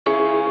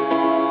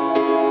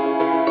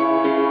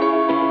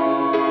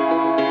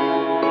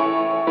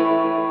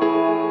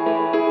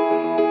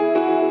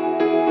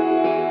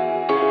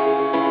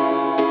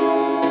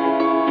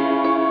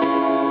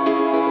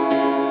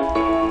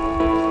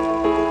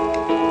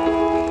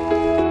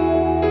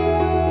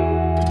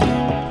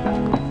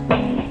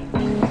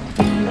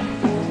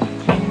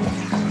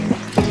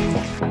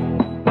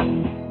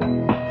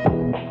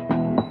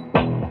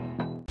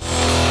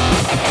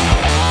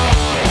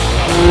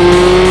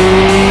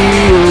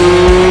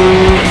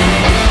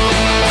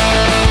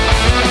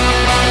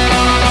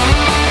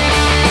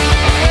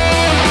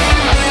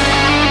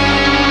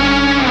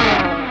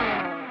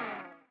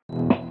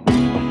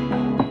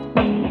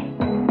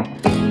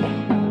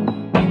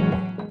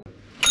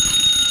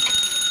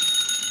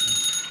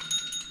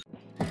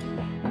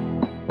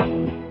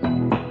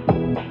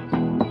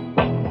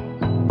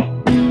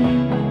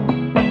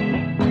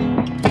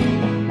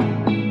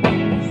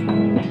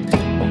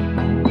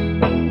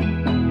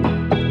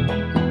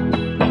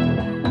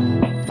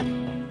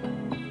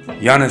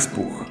Janez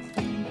Puh.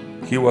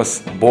 He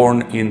was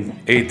born in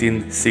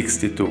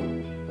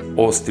 1862,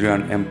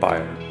 Austrian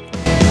Empire.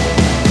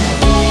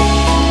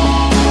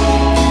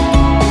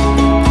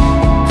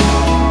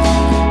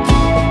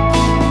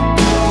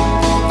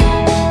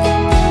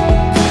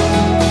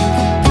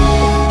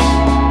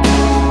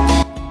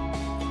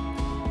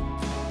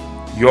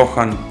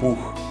 Johann Puch,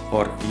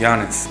 or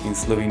Janez in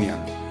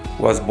Slovenian,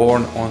 was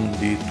born on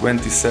the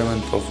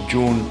 27th of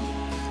June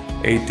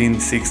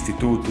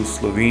 1862 to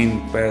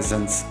Slovene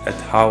peasants at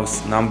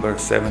house number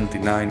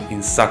 79 in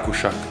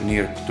Sakušak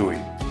near Ptuj.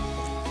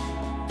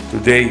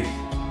 Today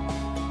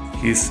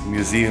his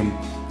museum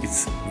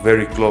is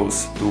very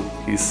close to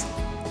his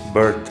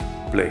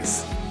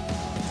birthplace.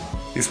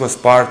 This was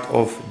part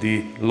of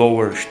the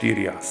Lower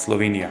Styria,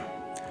 Slovenia.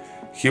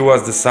 He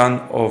was the son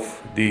of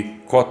the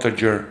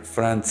cottager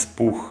Franz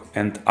Puch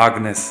and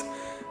Agnes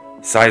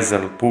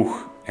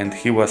Steyr-Puch, and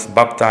he was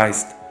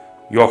baptized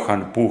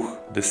Johann Puch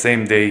the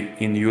same day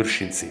in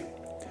Juršinci.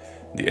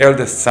 The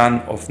eldest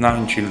son of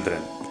 9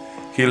 children,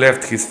 he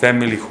left his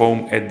family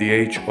home at the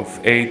age of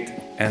 8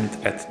 and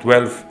at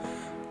 12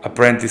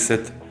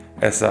 apprenticed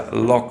as a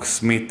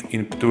locksmith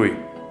in Ptuj.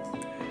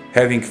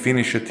 Having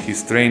finished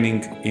his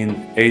training in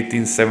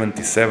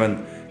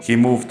 1877, he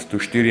moved to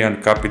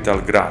Styrian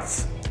capital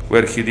Graz,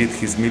 where he did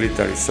his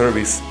military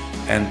service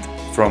and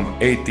from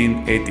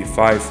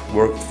 1885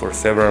 worked for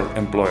several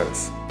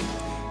employers.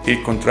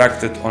 He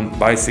contracted on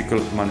bicycle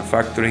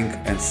manufacturing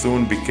and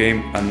soon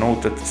became a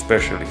noted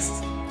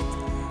specialist.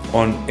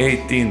 On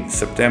 18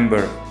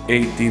 September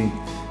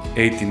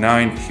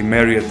 1889 he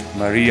married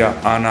Maria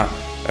Anna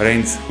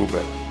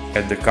Reinshuber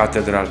at the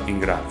cathedral in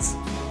Graz.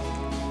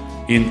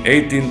 In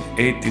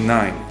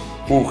 1889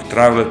 Puch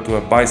traveled to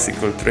a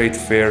bicycle trade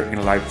fair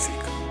in Leipzig,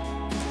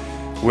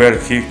 where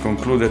he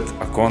concluded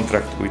a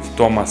contract with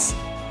Thomas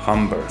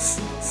Humber's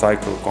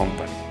cycle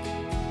company.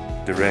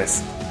 The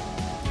rest,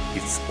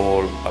 it's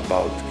all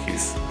about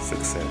his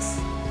success.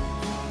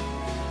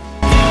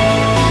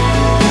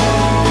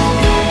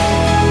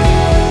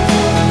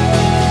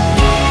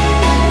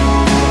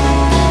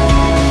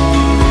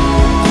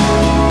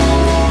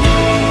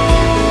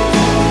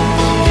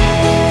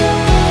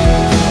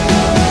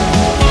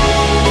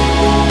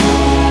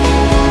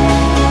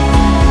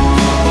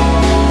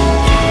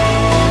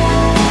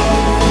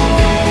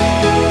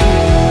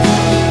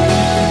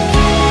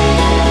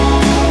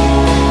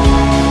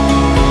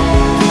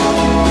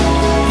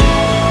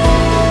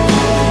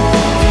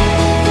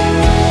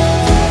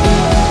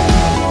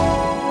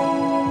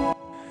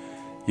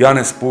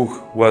 Janez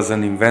Puch was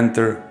an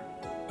inventor,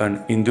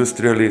 an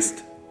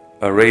industrialist,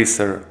 a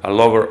racer, a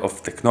lover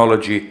of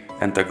technology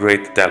and a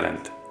great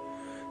talent.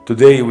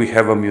 Today we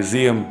have a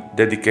museum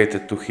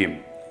dedicated to him,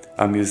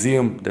 a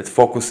museum that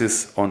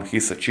focuses on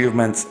his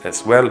achievements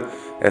as well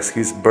as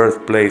his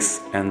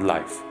birthplace and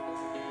life.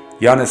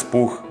 Janez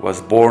Puch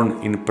was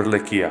born in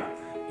Prlekija,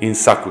 in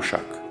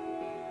Sakušak.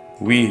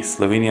 We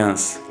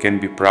Slovenians can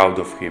be proud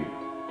of him.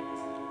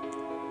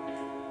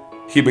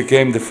 He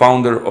became the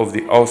founder of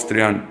the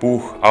Austrian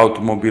Puch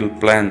automobile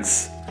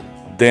plants,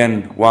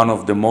 then one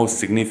of the most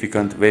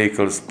significant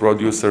vehicles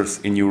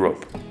producers in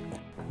Europe.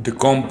 The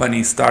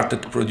company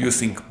started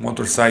producing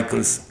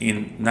motorcycles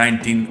in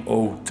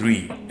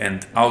 1903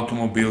 and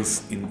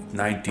automobiles in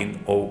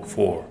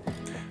 1904.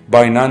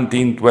 By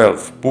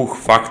 1912, Puch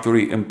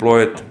factory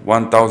employed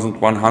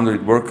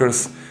 1,100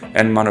 workers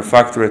and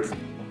manufactured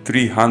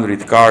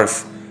 300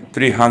 cars,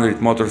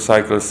 300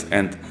 motorcycles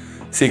and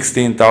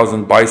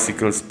 16,000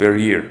 bicycles per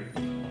year.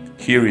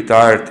 He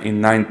retired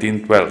in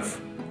 1912,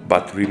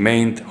 but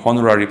remained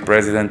honorary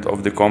president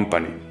of the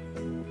company.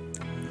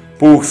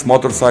 Puch's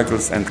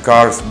motorcycles and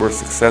cars were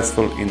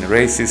successful in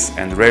races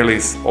and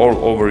rallies all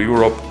over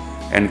Europe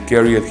and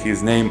carried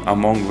his name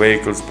among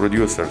vehicles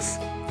producers.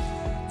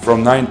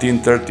 From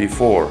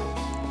 1934,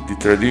 the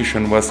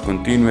tradition was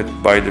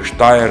continued by the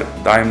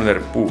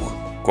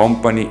Steyr-Puch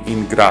company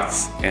in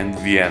Graz and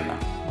Vienna.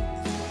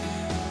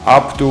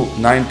 Up to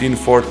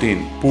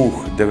 1914,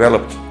 Puch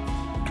developed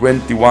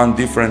 21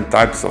 different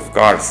types of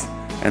cars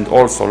and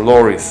also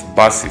lorries,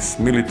 buses,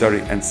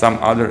 military and some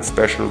other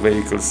special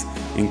vehicles,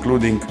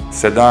 including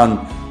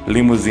sedan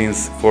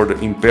limousines for the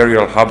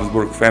Imperial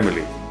Habsburg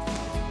family.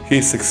 He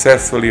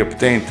successfully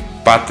obtained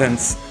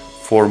patents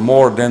for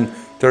more than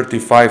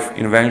 35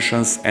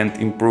 inventions and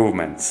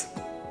improvements.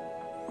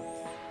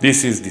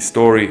 This is the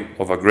story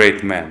of a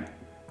great man.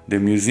 The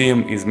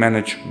museum is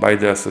managed by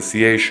the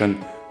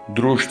association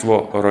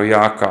Društvo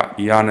rojaka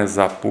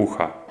Janeza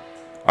Pucha.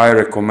 I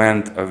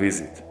recommend a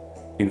visit.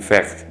 In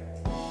fact,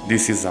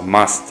 this is a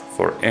must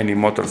for any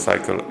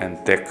motorcycle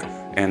and tech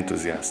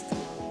enthusiast.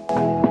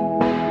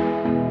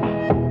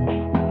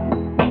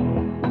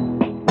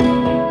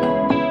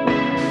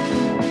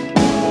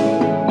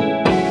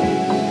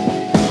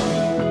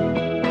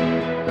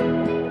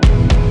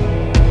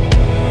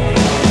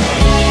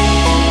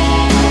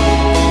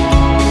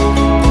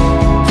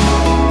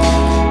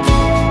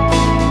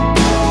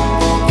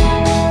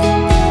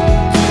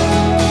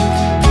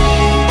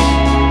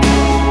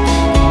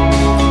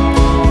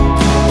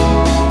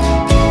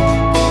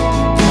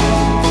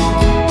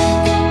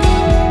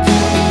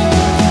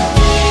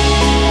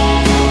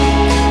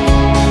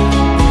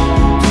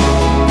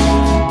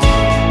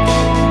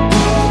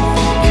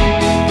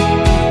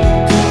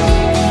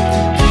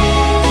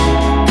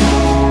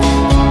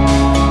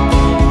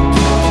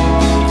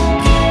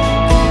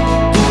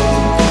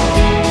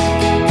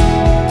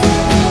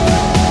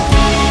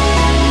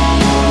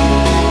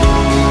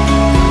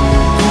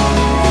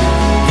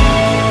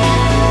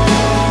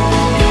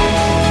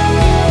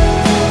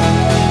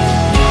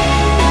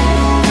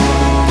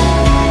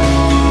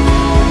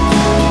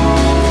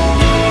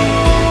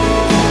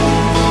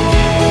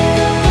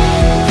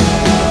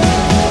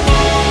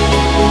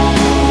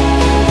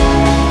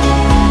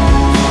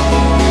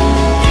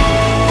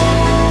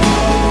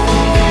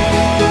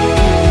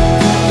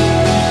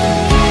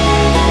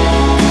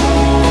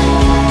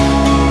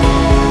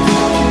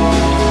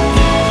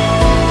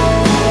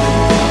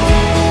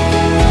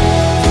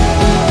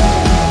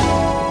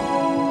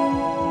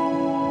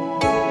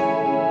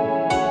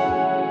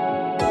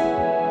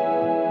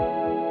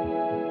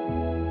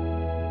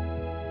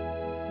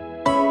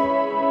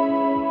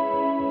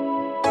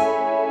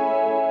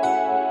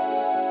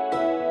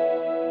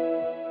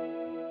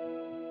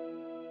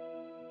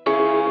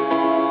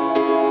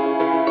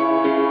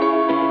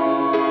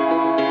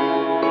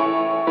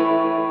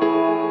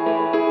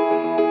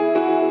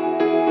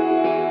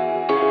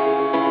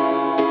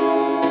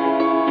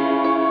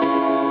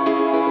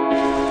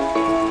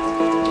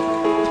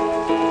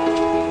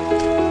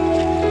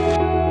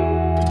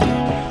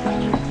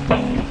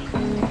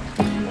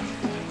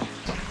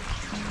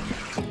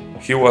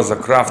 He was a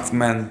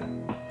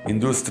craftsman,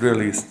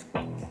 industrialist,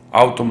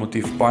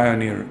 automotive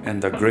pioneer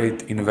and a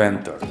great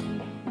inventor.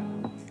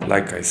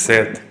 Like I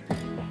said,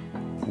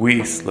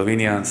 we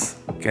Slovenians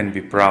can be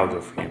proud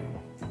of him.